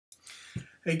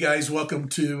Hey guys, welcome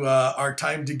to our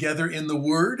time together in the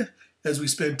Word as we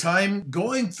spend time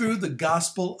going through the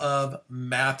Gospel of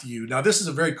Matthew. Now, this is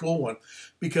a very cool one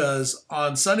because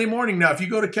on Sunday morning, now, if you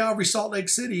go to Calvary Salt Lake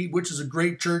City, which is a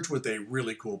great church with a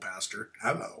really cool pastor,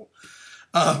 hello.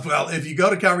 Well, if you go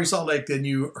to Calvary Salt Lake, then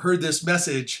you heard this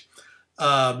message.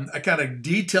 I kind of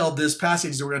detailed this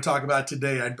passage that we're going to talk about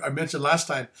today. I mentioned last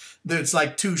time that it's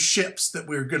like two ships that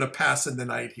we're going to pass in the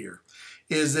night here.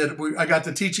 Is that I got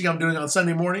the teaching I'm doing on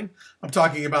Sunday morning. I'm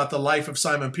talking about the life of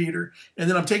Simon Peter. And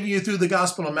then I'm taking you through the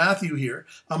Gospel of Matthew here.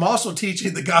 I'm also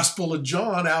teaching the Gospel of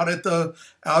John out at the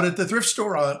thrift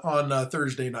store on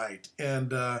Thursday night.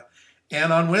 And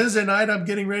on Wednesday night, I'm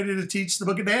getting ready to teach the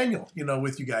book of Daniel,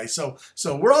 with you guys. So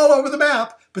we're all over the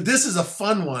map, but this is a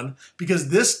fun one because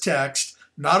this text,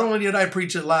 not only did I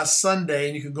preach it last Sunday,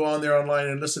 and you can go on there online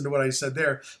and listen to what I said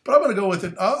there, but I'm going to go with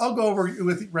it. I'll go over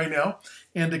with it right now,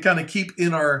 and to kind of keep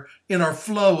in our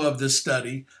flow of this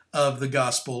study of the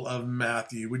Gospel of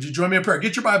Matthew. Would you join me in prayer?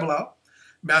 Get your Bible out.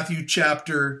 Matthew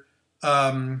chapter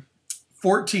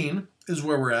 14 is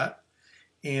where we're at.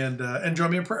 And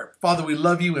join me in prayer. Father, we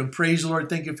love you and praise you, Lord.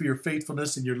 Thank you for your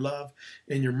faithfulness and your love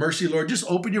and your mercy, Lord. Just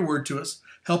open your word to us.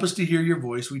 Help us to hear your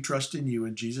voice. We trust in you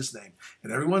in Jesus' name.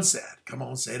 And everyone said, come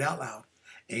on, say it out loud.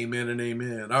 Amen and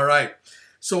amen. All right.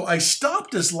 So I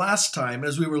stopped us last time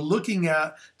as we were looking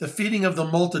at the feeding of the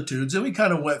multitudes, and we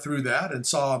kind of went through that and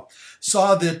saw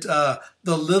that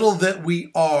the little that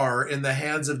we are in the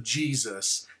hands of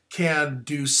Jesus can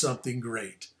do something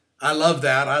great. I love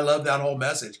that. I love that whole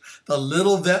message. The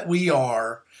little that we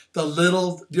are, the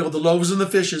little, the loaves and the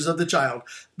fishes of the child,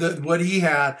 what he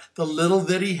had, the little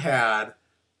that he had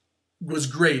was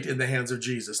great in the hands of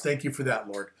Jesus. Thank you for that,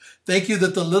 Lord. Thank you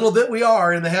that the little that we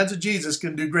are in the hands of Jesus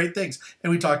can do great things.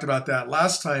 And we talked about that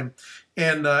last time.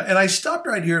 And I stopped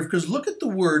right here because look at the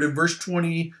word in verse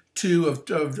 22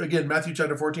 of again, Matthew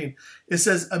chapter 14. It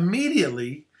says,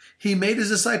 immediately he made his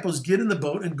disciples get in the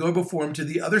boat and go before him to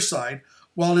the other side,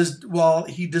 while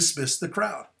he dismissed the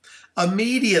crowd.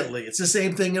 Immediately. It's the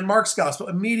same thing in Mark's gospel.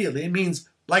 Immediately. It means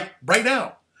like right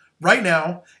now. Right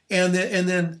now. And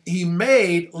then he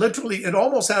made, literally, it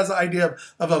almost has the idea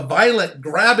of a violent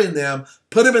grabbing them,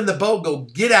 put them in the boat, go,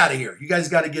 get out of here. You guys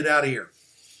got to get out of here.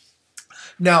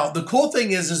 Now, the cool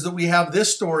thing is that we have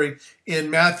this story in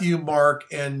Matthew, Mark,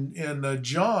 and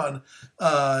John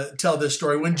tell this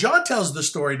story. When John tells the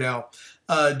story now,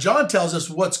 John tells us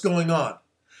what's going on.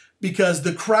 Because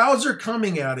the crowds are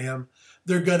coming at him,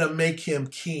 they're going to make him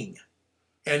king.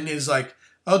 And he's like,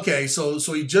 okay, so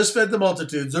he just fed the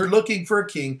multitudes. They're looking for a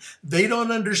king. They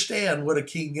don't understand what a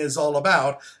king is all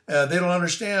about. They don't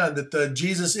understand that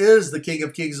Jesus is the King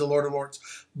of Kings, the Lord of Lords.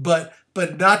 But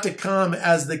not to come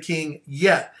as the king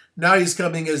yet. Now he's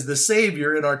coming as the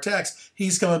Savior in our text.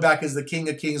 He's coming back as the King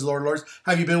of Kings, Lord of Lords.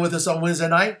 Have you been with us on Wednesday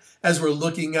night as we're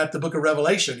looking at the book of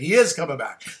Revelation? He is coming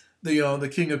back, the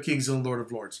King of Kings and the Lord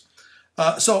of Lords.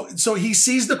 So he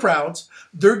sees the crowds.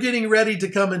 They're getting ready to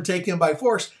come and take him by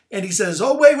force. And he says,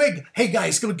 oh, wait. Hey,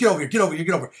 guys, come get over here. Get over here.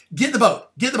 Get over here. Get in the boat.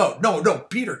 Get in the boat. No,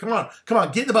 Peter, come on.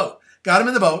 Get in the boat. Got him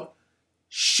in the boat.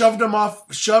 Shoved him off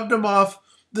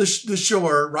the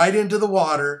shore, right into the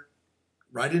water,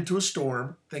 right into a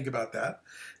storm. Think about that.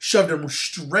 Shoved him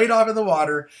straight off in the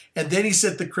water. And then he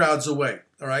sent the crowds away.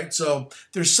 All right. So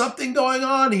there's something going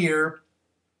on here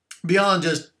beyond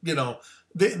just,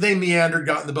 they meandered,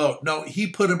 got in the boat. No, he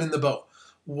put them in the boat.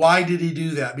 Why did he do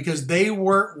that? Because they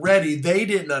weren't ready. They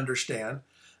didn't understand,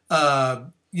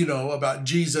 about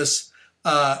Jesus.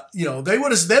 They'd have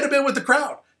been with the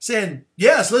crowd saying,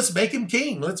 yes, let's make him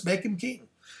king. Let's make him king.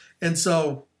 And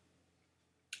so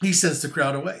he sends the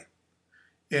crowd away.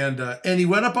 And he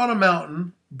went up on a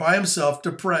mountain by himself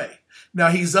to pray.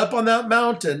 Now he's up on that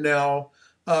mountain now.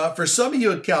 For some of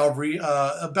you at Calvary,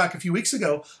 back a few weeks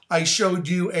ago, I showed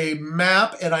you a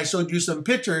map and I showed you some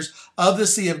pictures of the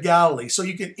Sea of Galilee. So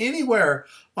you can anywhere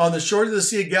on the shores of the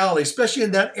Sea of Galilee, especially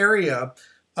in that area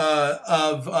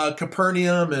of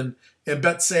Capernaum and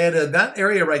Bethsaida, that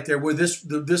area right there where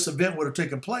this event would have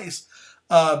taken place,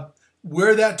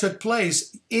 where that took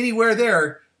place, anywhere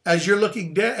there, as you're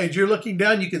looking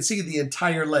down, you can see the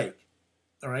entire lake.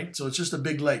 All right, so it's just a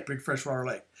big lake, big freshwater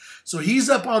lake. So he's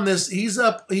up on this. He's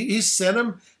sent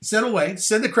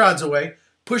the crowds away,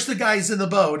 push the guys in the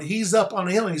boat. He's up on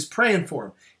a hill and he's praying for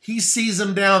them. He sees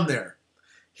them down there.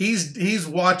 He's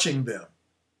watching them.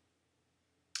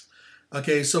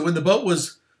 Okay, so when the boat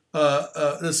was,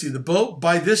 the boat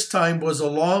by this time was a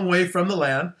long way from the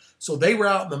land. So they were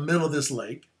out in the middle of this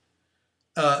lake.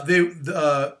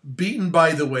 Beaten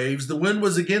by the waves. The wind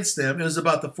was against them. It was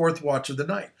about the fourth watch of the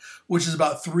night, which is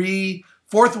about 3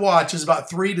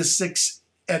 to 6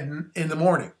 in the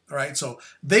morning. All right, so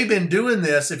they've been doing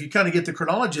this. If you kind of get the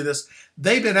chronology of this,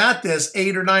 they've been at this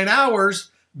 8 or 9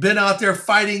 hours, been out there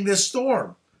fighting this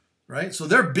storm. Right, so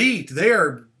they're beat.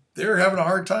 They're having a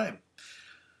hard time.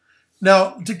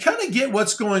 Now, to kind of get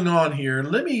what's going on here,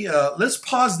 let's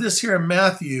pause this here in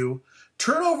Matthew.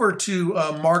 Turn over to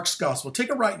Mark's Gospel. Take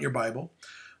a right in your Bible.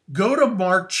 Go to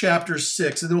Mark chapter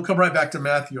 6, and then we'll come right back to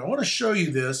Matthew. I want to show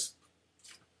you this.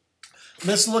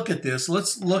 Let's look at this.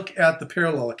 Let's look at the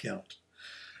parallel account.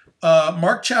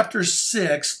 Mark chapter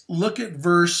 6, look at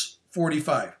verse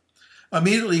 45.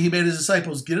 Immediately he made his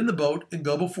disciples get in the boat and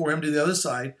go before him to the other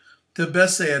side, to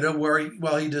Bethsaida,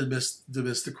 while he dismissed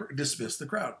the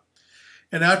crowd.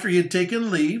 And after he had taken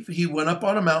leave, he went up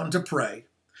on a mountain to pray.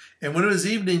 And when it was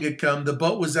evening had come, the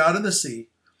boat was out in the sea,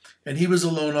 and he was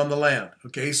alone on the land.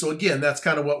 Okay, so again, that's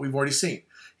kind of what we've already seen.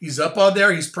 He's up on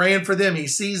there, he's praying for them, he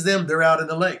sees them, they're out in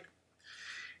the lake.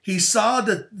 He saw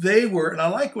that they were, and I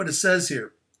like what it says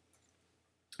here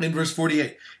in verse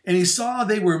 48, and he saw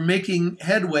they were making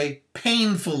headway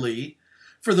painfully,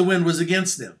 for the wind was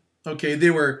against them. Okay,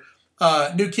 they were,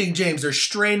 New King James, they're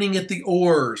straining at the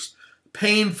oars,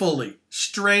 painfully,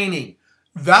 straining.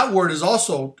 That word is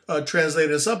also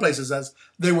translated in some places as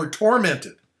they were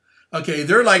tormented. Okay,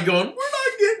 they're like going, we're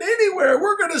not getting anywhere.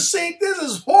 We're going to sink. This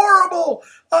is horrible.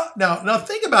 Now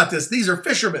think about this. These are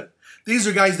fishermen. These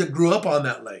are guys that grew up on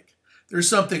that lake. There's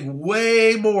something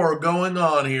way more going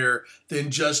on here than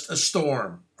just a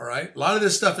storm. All right, a lot of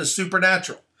this stuff is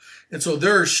supernatural. And so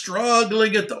they're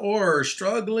struggling at the oars,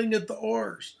 struggling at the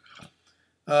oars.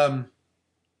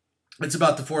 It's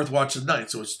about the fourth watch of the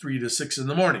night, so it's 3 to 6 in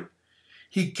the morning.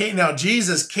 Now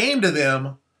Jesus came to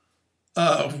them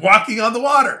walking on the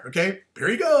water. Okay, here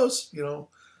he goes. You know,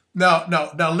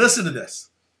 now listen to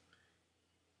this.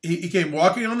 He came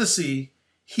walking on the sea.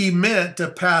 He meant to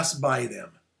pass by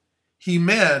them. He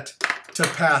meant to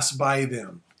pass by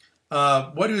them.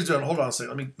 What he was doing? Hold on a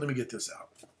second. Let me get this out.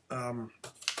 All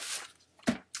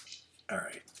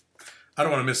right. I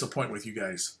don't want to miss a point with you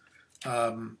guys.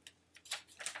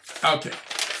 Okay,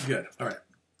 good. All right.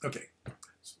 Okay.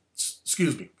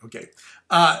 Excuse me. Okay.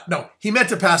 No, he meant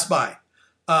to pass by.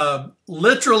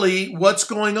 Literally, what's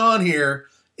going on here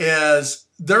is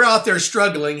they're out there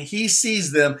struggling. He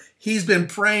sees them. He's been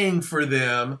praying for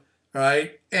them,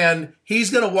 right? And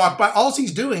he's going to walk by. All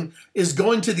he's doing is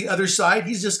going to the other side.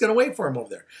 He's just going to wait for him over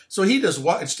there. So he just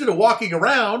instead of walking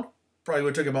around, probably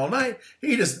would have took him all night,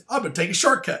 I'm going to take a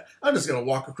shortcut. I'm just going to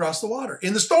walk across the water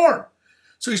in the storm.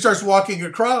 So he starts walking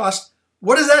across.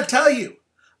 What does that tell you?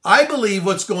 I believe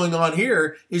what's going on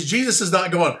here is Jesus is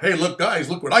not going, hey, look, guys,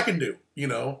 look what I can do.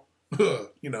 Look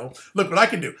what I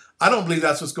can do. I don't believe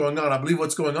that's what's going on. I believe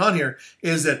what's going on here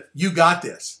is that you got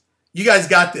this. You guys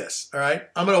got this, all right?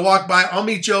 I'm going to walk by. I'll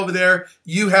meet you over there.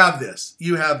 You have this.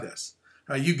 You have this.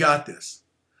 All right, you got this.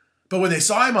 But when they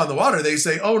saw him on the water, they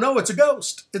say, oh, no, it's a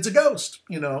ghost. It's a ghost.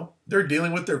 They're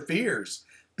dealing with their fears.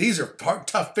 These are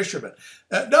tough fishermen.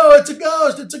 No, it's a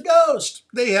ghost. It's a ghost.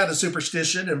 They had a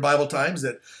superstition in Bible times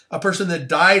that a person that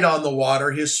died on the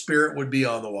water, his spirit would be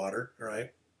on the water. All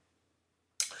right.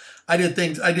 I did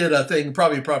a thing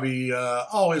probably, it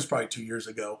was probably 2 years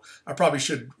ago. I probably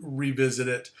should revisit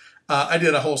it. I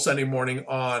did a whole Sunday morning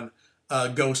on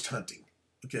ghost hunting.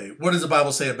 Okay. What does the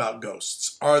Bible say about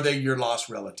ghosts? Are they your lost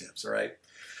relatives? All right.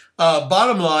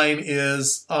 Bottom line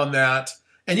is on that.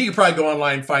 And you can probably go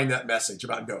online and find that message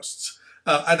about ghosts.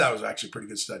 I thought it was actually a pretty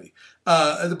good study.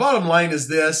 The bottom line is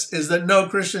this, is that no,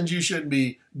 Christians, you shouldn't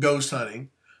be ghost hunting.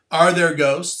 Are there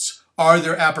ghosts? Are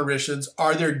there apparitions?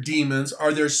 Are there demons?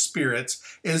 Are there spirits?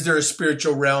 Is there a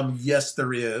spiritual realm? Yes,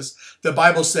 there is. The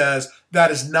Bible says that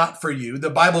is not for you. The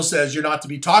Bible says you're not to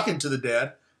be talking to the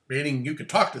dead, meaning you can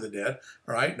talk to the dead.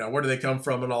 All right, now where do they come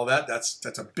from and all that? That's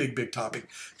a big, big topic.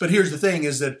 But here's the thing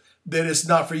is that it's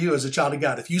not for you as a child of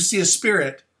God. If you see a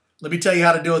spirit, let me tell you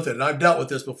how to deal with it. And I've dealt with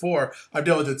this before. I've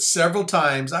dealt with it several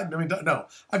times. I've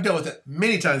dealt with it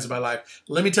many times in my life.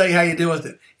 Let me tell you how you deal with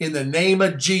it. In the name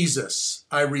of Jesus,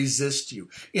 I resist you.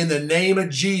 In the name of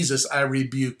Jesus, I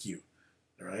rebuke you.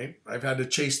 All right? I've had to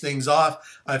chase things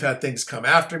off. I've had things come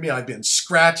after me. I've been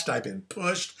scratched. I've been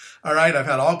pushed. All right? I've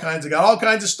had all kinds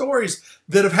of stories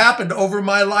that have happened over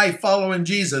my life following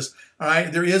Jesus. All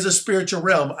right? There is a spiritual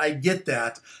realm. I get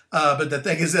that. But the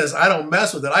thing is this, I don't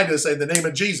mess with it. I just say, in the name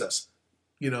of Jesus,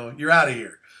 you're out of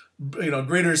here.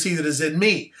 Greater is he that is in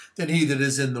me than he that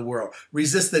is in the world.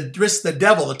 Resist the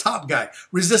devil, the top guy.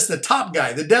 Resist the top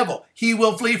guy, the devil. He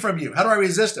will flee from you. How do I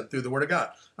resist him? Through the word of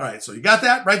God. All right, so you got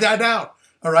that? Write that down.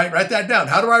 All right, write that down.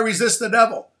 How do I resist the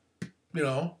devil?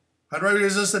 How do I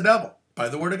resist the devil? By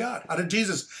the word of God. How did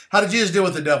Jesus deal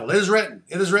with the devil? It is written.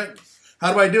 It is written.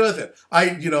 How do I deal with it?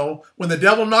 When the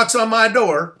devil knocks on my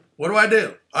door, what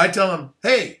do? I tell him,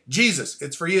 hey, Jesus,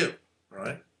 it's for you. All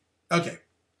right? Okay.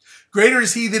 Greater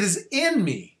is he that is in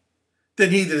me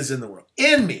than he that is in the world.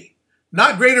 In me.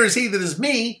 Not greater is he that is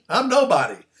me. I'm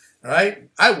nobody. All right?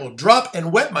 I will drop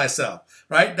and wet myself.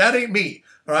 Right? That ain't me.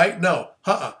 All right? No.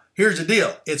 Here's the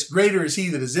deal. It's greater is he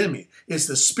that is in me. It's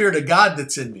the Spirit of God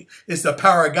that's in me. It's the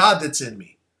power of God that's in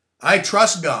me. I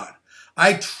trust God.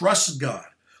 I trust God.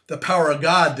 The power of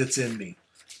God that's in me.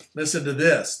 Listen to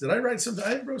this. Did I write something?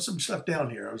 I wrote some stuff down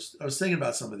here. I was thinking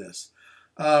about some of this.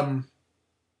 Do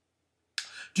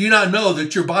you not know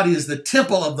that your body is the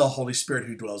temple of the Holy Spirit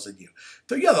who dwells in you?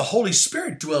 So yeah, the Holy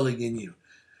Spirit dwelling in you.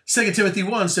 2 Timothy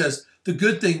 1 says, the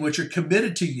good thing which are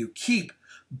committed to you, keep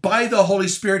by the Holy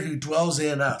Spirit who dwells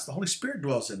in us. The Holy Spirit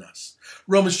dwells in us.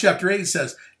 Romans chapter 8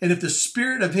 says, and if the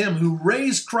Spirit of him who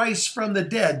raised Christ from the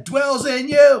dead dwells in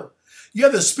you, you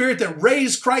have the Spirit that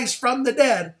raised Christ from the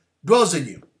dead dwells in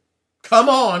you. Come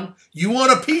on. You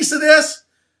want a piece of this?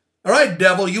 All right,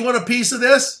 devil, you want a piece of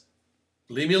this?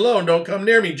 Leave me alone. Don't come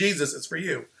near me. Jesus, it's for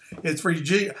you. It's for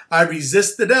you. I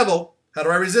resist the devil. How do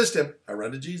I resist him? I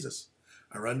run to Jesus.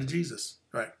 I run to Jesus.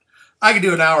 Right. I could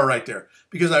do an hour right there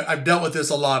because I've dealt with this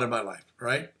a lot in my life.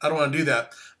 Right. I don't want to do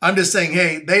that. I'm just saying,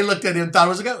 hey, they looked at him and thought it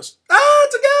was a ghost. Ah,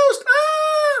 it's a ghost.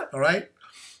 Ah. All right.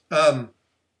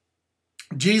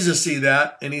 Jesus see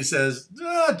that and he says,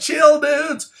 chill,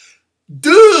 dudes.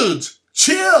 Dudes,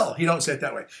 chill. He don't say it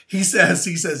that way. He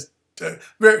says,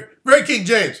 very, very King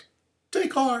James,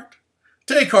 take heart,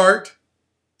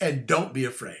 and don't be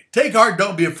afraid. Take heart,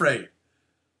 don't be afraid.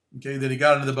 Okay, then he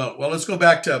got into the boat. Well, let's go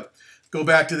back to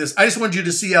this. I just want you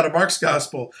to see out of Mark's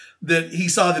gospel that he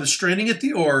saw them straining at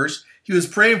the oars. He was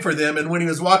praying for them, and when he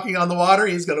was walking on the water,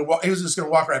 he was just going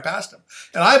to walk right past them.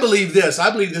 And I believe this. I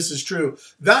believe this is true.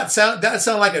 That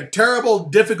sounded like a terrible,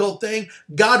 difficult thing.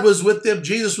 God was with them.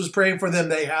 Jesus was praying for them.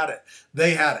 They had it.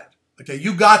 They had it. Okay,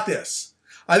 you got this.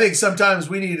 I think sometimes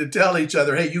we need to tell each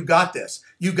other, hey, you got this.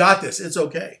 You got this. It's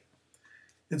okay.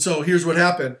 And so here's what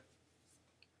happened.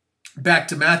 Back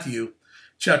to Matthew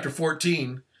chapter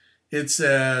 14. It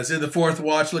says, in the fourth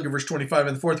watch, look at verse 25.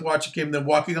 In the fourth watch, he came to them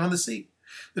walking on the sea.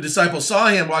 The disciples saw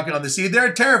him walking on the sea.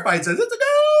 They're terrified. Says, it's a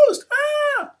ghost.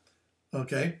 Ah!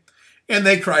 Okay. And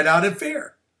they cried out in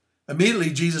fear.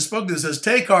 Immediately, Jesus spoke to them and says,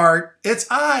 take heart. It's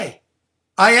I.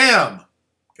 I am.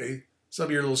 Okay. Some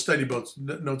of your little study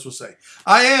notes will say,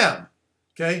 I am.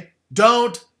 Okay.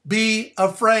 Don't be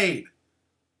afraid.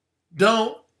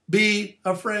 Don't be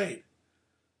afraid.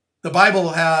 The Bible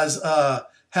has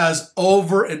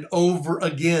over and over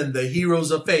again, the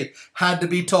heroes of faith had to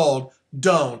be told,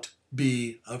 don't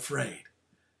be afraid.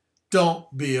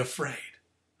 Don't be afraid.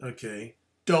 Okay?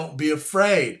 Don't be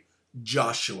afraid,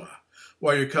 Joshua,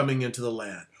 while you're coming into the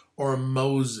land, or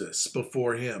Moses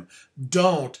before him.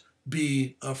 Don't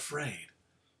be afraid.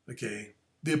 Okay?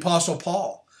 The Apostle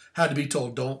Paul had to be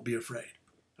told, don't be afraid.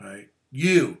 All right?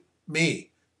 You,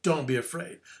 me, don't be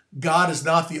afraid. God is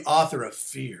not the author of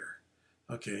fear.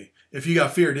 Okay? If you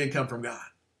got fear, it didn't come from God.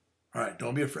 All right?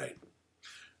 Don't be afraid.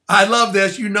 I love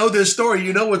this. You know this story.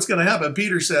 You know what's going to happen.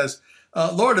 Peter says,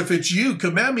 Lord, if it's you,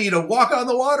 command me to walk on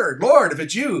the water. Lord, if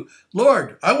it's you,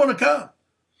 Lord, I want to come.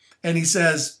 And he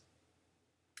says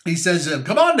to him,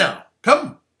 come on now.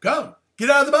 Come. Get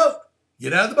out of the boat.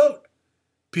 Get out of the boat.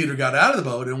 Peter got out of the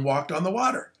boat and walked on the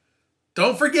water.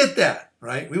 Don't forget that,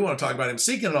 right? We want to talk about him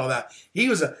sinking and all that. He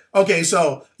was okay.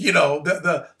 So,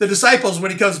 the disciples,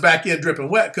 when he comes back in dripping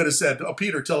wet, could have said, oh,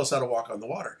 Peter, tell us how to walk on the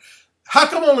water. How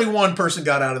come only one person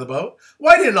got out of the boat?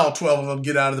 Why didn't all 12 of them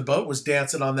get out of the boat, was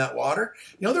dancing on that water?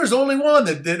 There's only one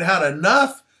that had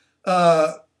enough,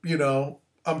 I'm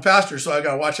a pastor, so I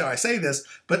got to watch how I say this,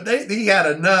 but he had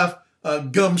enough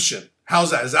gumption.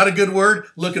 How's that? Is that a good word?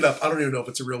 Look it up. I don't even know if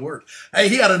it's a real word. Hey,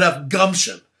 he had enough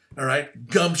gumption, all right?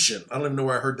 Gumption. I don't even know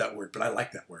where I heard that word, but I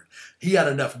like that word. He had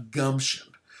enough gumption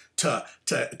to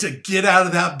get out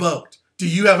of that boat. Do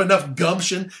you have enough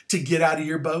gumption to get out of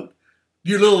your boat?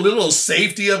 Your little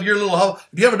safety of your little home.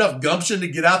 Do you have enough gumption to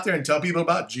get out there and tell people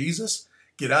about Jesus?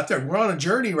 Get out there. We're on a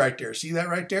journey right there. See that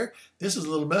right there? This is a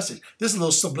little message. This is a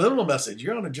little subliminal message.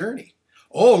 You're on a journey.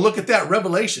 Oh, look at that.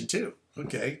 Revelation too.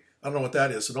 Okay. I don't know what that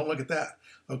is, so don't look at that.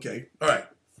 Okay. All right.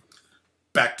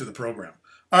 Back to the program.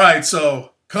 All right.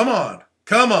 So come on.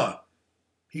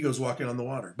 He goes walking on the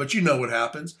water. But you know what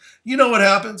happens.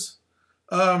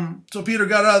 So Peter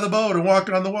got out of the boat and walked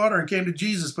on the water and came to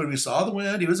Jesus. But when he saw the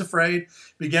wind, he was afraid,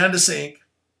 began to sink.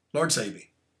 Lord, save me.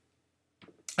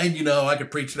 And, I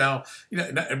could preach now.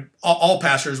 All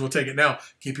pastors will take it now.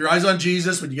 Keep your eyes on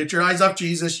Jesus. When you get your eyes off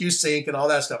Jesus, you sink and all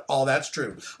that stuff. All that's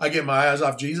true. I get my eyes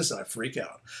off Jesus and I freak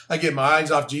out. I get my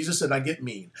eyes off Jesus and I get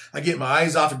mean. I get my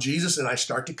eyes off of Jesus and I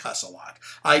start to cuss a lot.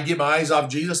 I get my eyes off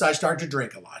Jesus, I start to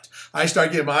drink a lot. I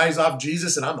start getting my eyes off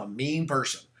Jesus and I'm a mean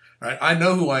person. Right? I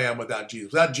know who I am without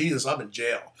Jesus. Without Jesus, I'm in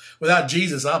jail. Without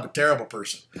Jesus, I'm a terrible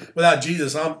person. Without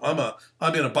Jesus, I'm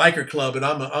in a biker club and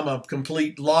I'm a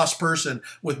complete lost person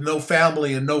with no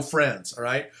family and no friends. All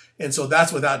right, and so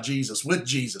that's without Jesus. With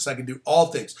Jesus, I can do all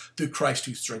things through Christ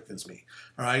who strengthens me.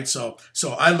 All right, so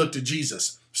I look to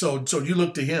Jesus. So you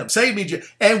look to Him. Save me,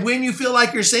 and when you feel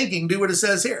like you're sinking, do what it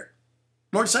says here.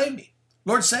 Lord, save me.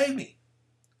 Lord, save me.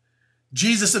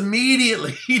 Jesus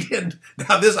immediately, He didn't.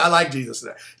 Now this, I like Jesus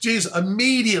today. Jesus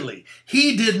immediately,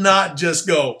 He did not just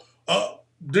go, oh,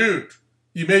 dude,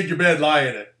 you made your bed, lie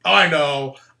in it. Oh,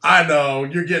 I know,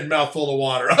 you're getting mouthful of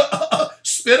water.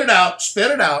 Spit it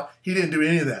out. He didn't do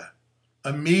any of that.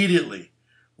 Immediately,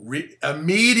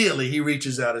 He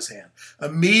reaches out His hand.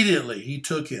 Immediately, He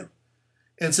took him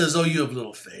and says, oh, you have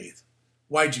little faith.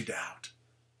 Why'd you doubt?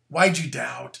 Why'd you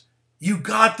doubt? You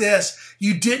got this.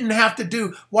 You didn't have to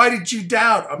do. Why did you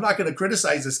doubt? I'm not going to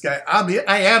criticize this guy.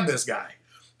 I am this guy.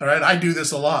 All right. I do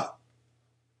this a lot.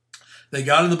 They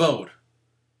got in the boat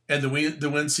and the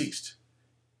wind ceased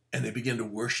and they began to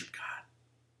worship God.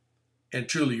 And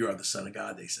truly you are the Son of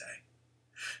God, they say.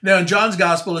 Now in John's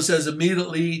gospel, it says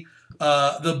immediately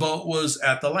the boat was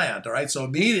at the land. All right. So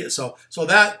immediately, so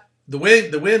that the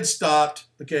wind stopped.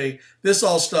 Okay. This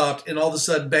all stopped and all of a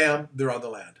sudden, bam, they're on the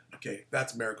land. Okay,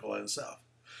 that's a miracle in itself.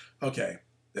 Okay,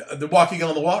 the walking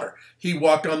on the water. He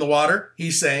walked on the water.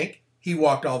 He sank. He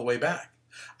walked all the way back.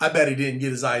 I bet he didn't get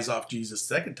his eyes off Jesus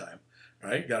the second time.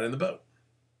 Right, got in the boat.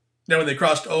 Now, when they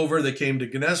crossed over, they came to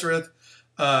Gennesareth,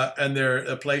 and they're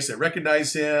a place that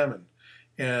recognized him,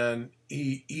 and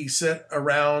he sent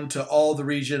around to all the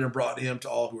region and brought him to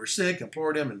all who were sick,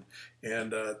 implored him,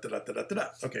 and da-da-da-da-da-da.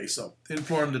 Okay, so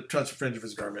implored him to touch the fringe of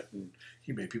his garment, and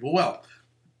he made people well.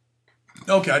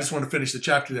 Okay, I just want to finish the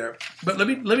chapter there. But let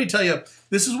me tell you,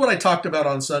 this is what I talked about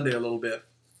on Sunday a little bit,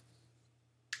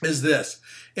 is this.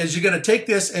 As you're going to take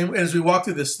this, and as we walk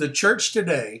through this, the church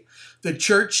today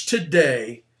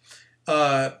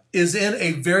is in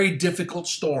a very difficult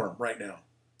storm right now.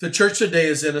 The church today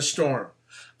is in a storm.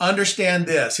 Understand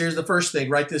this. Here's the first thing.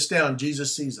 Write this down.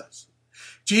 Jesus sees us.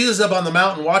 Jesus up on the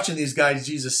mountain watching these guys,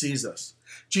 Jesus sees us.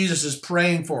 Jesus is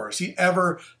praying for us. He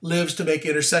ever lives to make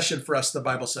intercession for us, the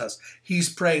Bible says.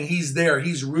 He's praying. He's there.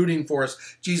 He's rooting for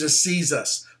us. Jesus sees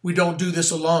us. We don't do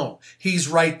this alone. He's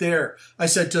right there. I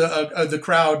said to the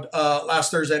crowd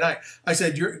last Thursday night, I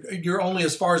said, you're only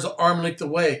as far as the arm length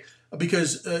away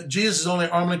because Jesus is only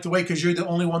arm length away because you're the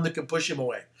only one that can push him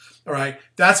away. All right?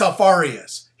 That's how far he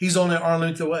is. He's only an arm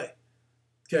length away.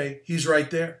 Okay? He's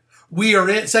right there.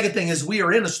 Second thing is we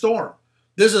are in a storm.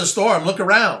 This is a storm. Look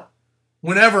around.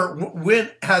 When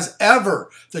has ever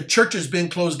the church has been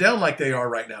closed down like they are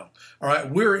right now? All right,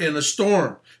 we're in a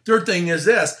storm. Third thing is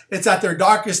this, it's at their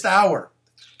darkest hour,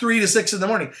 3 to 6 in the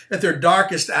morning. At their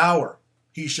darkest hour,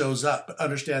 he shows up. But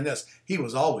understand this, he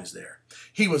was always there.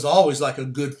 He was always like a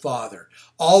good father,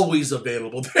 always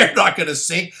available. They're not going to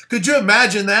sink. Could you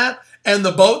imagine that? And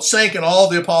the boat sank and all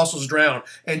the apostles drowned.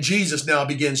 And Jesus now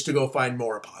begins to go find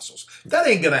more apostles. That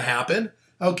ain't going to happen.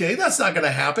 Okay, that's not going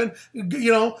to happen.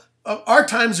 Our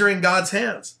times are in God's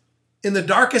hands. In the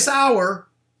darkest hour,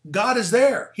 God is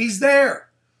there. He's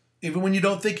there. Even when you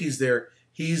don't think he's there,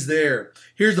 he's there.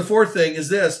 Here's the fourth thing is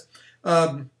this,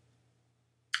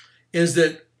 is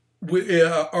that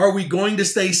are we going to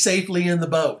stay safely in the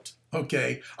boat?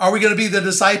 Okay. Are we going to be the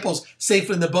disciples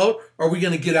safely in the boat? Or are we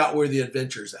going to get out where the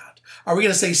adventure's at? Are we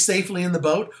going to stay safely in the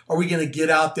boat? Or are we going to get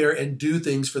out there and do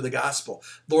things for the gospel?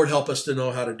 Lord, help us to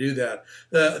know how to do that.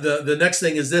 The next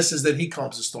thing is this, is that he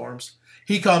calms the storms.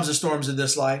 He calms the storms in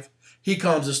this life. He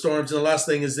calms the storms. And the last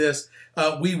thing is this,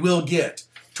 we will get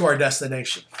to our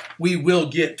destination. We will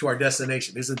get to our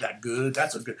destination. Isn't that good?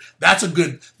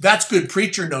 That's good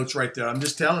preacher notes right there. I'm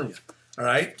just telling you. All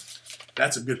right.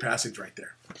 That's a good passage right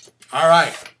there. All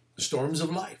right. The storms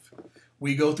of life.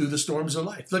 We go through the storms of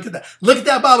life. Look at that. Look at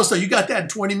that Bible study. You got that in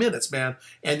 20 minutes, man.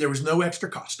 And there was no extra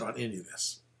cost on any of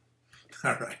this.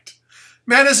 All right.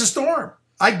 Man, it's a storm.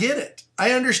 I get it.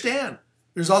 I understand.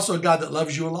 There's also a God that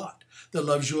loves you a lot,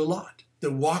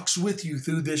 that walks with you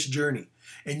through this journey.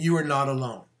 And you are not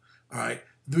alone. All right.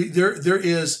 There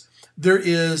is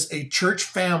a church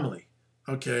family.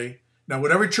 Okay. Now,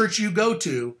 whatever church you go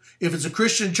to, if it's a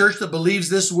Christian church that believes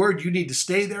this word, you need to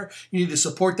stay there. You need to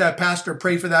support that pastor,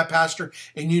 pray for that pastor,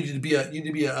 and you need to be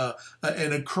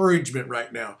an encouragement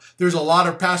right now. There's a lot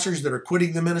of pastors that are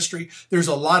quitting the ministry. There's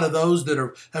a lot of those that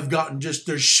have gotten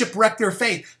they're shipwrecked their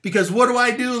faith because what do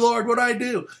I do, Lord? What do I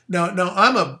do? No,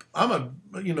 I'm a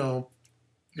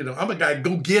guy.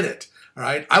 Go get it. All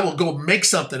right. I will go make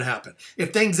something happen.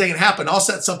 If things ain't happen, I'll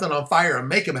set something on fire and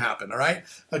make them happen. All right.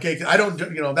 Okay. I don't,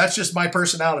 that's just my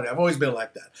personality. I've always been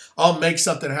like that. I'll make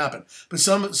something happen. But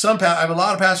I have a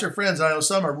lot of pastor friends. And I know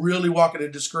some are really walking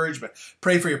in discouragement.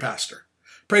 Pray for your pastor.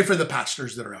 Pray for the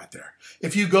pastors that are out there.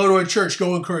 If you go to a church,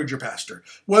 go encourage your pastor.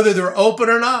 Whether they're open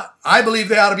or not, I believe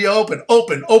they ought to be open. All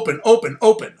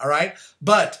right.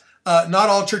 But not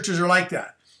all churches are like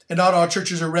that. And not all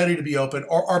churches are ready to be open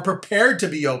or are prepared to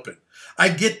be open. I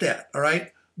get that, all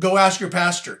right? Go ask your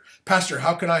pastor. Pastor,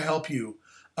 how can I help you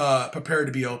prepare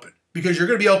to be open? Because you're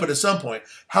going to be open at some point.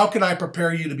 How can I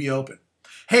prepare you to be open?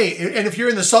 Hey, and if you're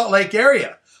in the Salt Lake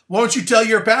area, why don't you tell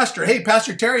your pastor, hey,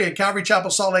 Pastor Terry at Calvary Chapel,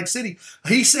 Salt Lake City,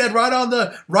 he said right on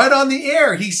the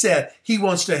air, he said he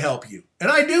wants to help you.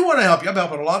 And I do want to help you. I'm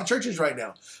helping a lot of churches right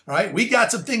now, all right? We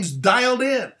got some things dialed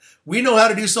in. We know how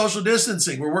to do social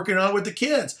distancing. We're working on it with the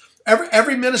kids.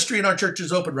 Every ministry in our church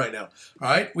is open right now. All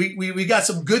right. We got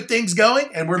some good things going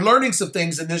and we're learning some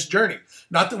things in this journey.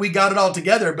 Not that we got it all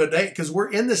together, but hey, because we're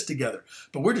in this together,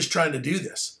 but we're just trying to do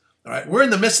this. All right. We're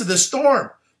in the midst of this storm.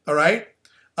 All right.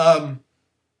 I'm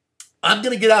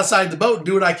going to get outside the boat and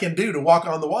do what I can do to walk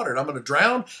on the water. And I'm going to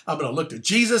drown. I'm going to look to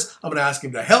Jesus. I'm going to ask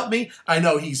him to help me. I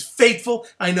know he's faithful.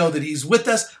 I know that he's with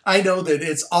us. I know that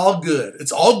it's all good.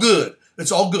 It's all good.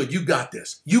 It's all good. You got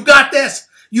this. You got this.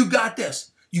 You got this.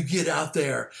 You get out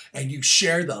there and you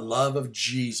share the love of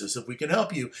Jesus. If we can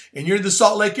help you, and you're in the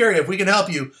Salt Lake area, if we can help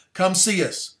you, come see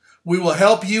us. We will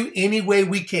help you any way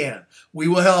we can. We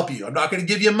will help you. I'm not going to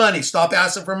give you money. Stop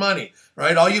asking for money. All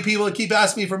right? All you people that keep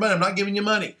asking me for money, I'm not giving you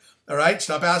money. All right?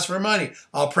 Stop asking for money.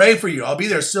 I'll pray for you. I'll be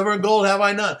there. Silver and gold have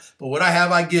I none. But what I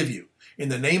have, I give you. In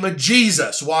the name of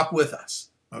Jesus, walk with us.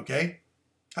 Okay?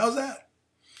 How's that?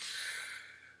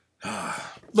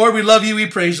 Lord, we love you. We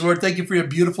praise you, Lord. Thank you for your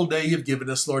beautiful day you've given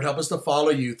us, Lord. Help us to follow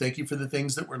you. Thank you for the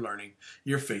things that we're learning.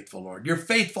 You're faithful, Lord. You're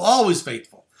faithful, always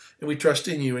faithful. And we trust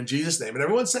in you in Jesus' name. And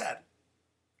everyone said,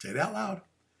 say it out loud.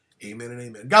 Amen and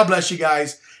amen. God bless you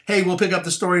guys. Hey, we'll pick up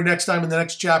the story next time in the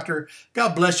next chapter.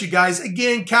 God bless you guys.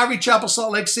 Again, Calvary Chapel,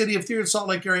 Salt Lake City. If you're in the Salt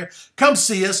Lake area, come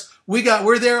see us.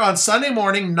 We're there on Sunday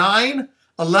morning, 9,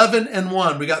 11, and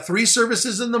 1. We got 3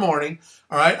 services in the morning.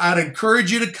 All right. I'd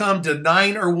encourage you to come to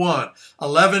 9 or 1.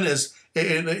 11 is,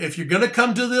 if you're going to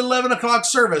come to the 11 o'clock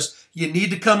service, you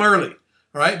need to come early.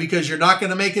 All right. Because you're not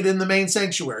going to make it in the main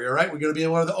sanctuary. All right. We're going to be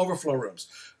in one of the overflow rooms.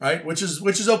 All right. Which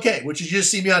is okay. Which is you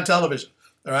just see me on television.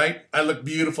 All right. I look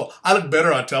beautiful. I look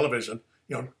better on television.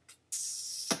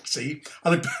 See, I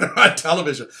look better on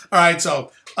television. All right.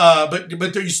 So,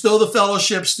 but there's still the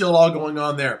fellowship still all going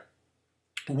on there.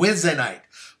 Wednesday night.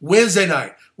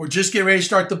 We're just getting ready to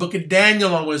start the book of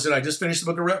Daniel on Wednesday night. Just finished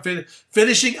the book of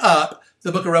finishing up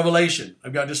the book of Revelation.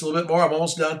 I've got just a little bit more. I'm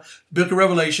almost done. Book of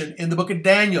Revelation in the book of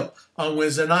Daniel on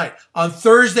Wednesday night. On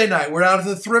Thursday night, we're out at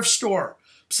the thrift store.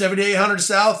 7800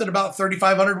 South and about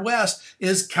 3500 West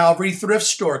is Calvary Thrift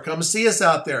Store. Come see us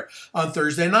out there on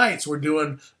Thursday nights. We're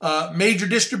doing major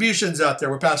distributions out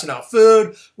there. We're passing out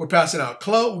food. We're passing out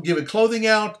clothes. We're giving clothing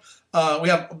out. We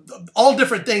have all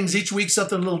different things each week,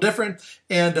 something a little different.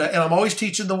 And I'm always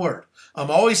teaching the word. I'm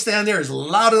always standing there as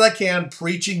loud as I can,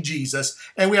 preaching Jesus.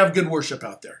 And we have good worship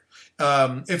out there.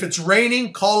 If it's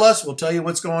raining, call us. We'll tell you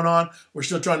what's going on. We're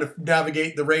still trying to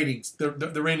navigate the ratings,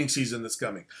 the raining season that's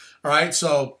coming. All right.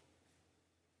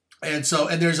 And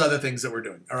there's other things that we're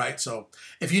doing. All right. So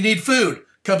if you need food,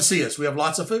 come see us. We have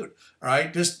lots of food. All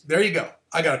right. Just there you go.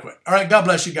 I got to quit. All right. God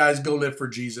bless you guys. Go live for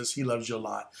Jesus. He loves you a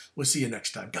lot. We'll see you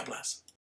next time. God bless.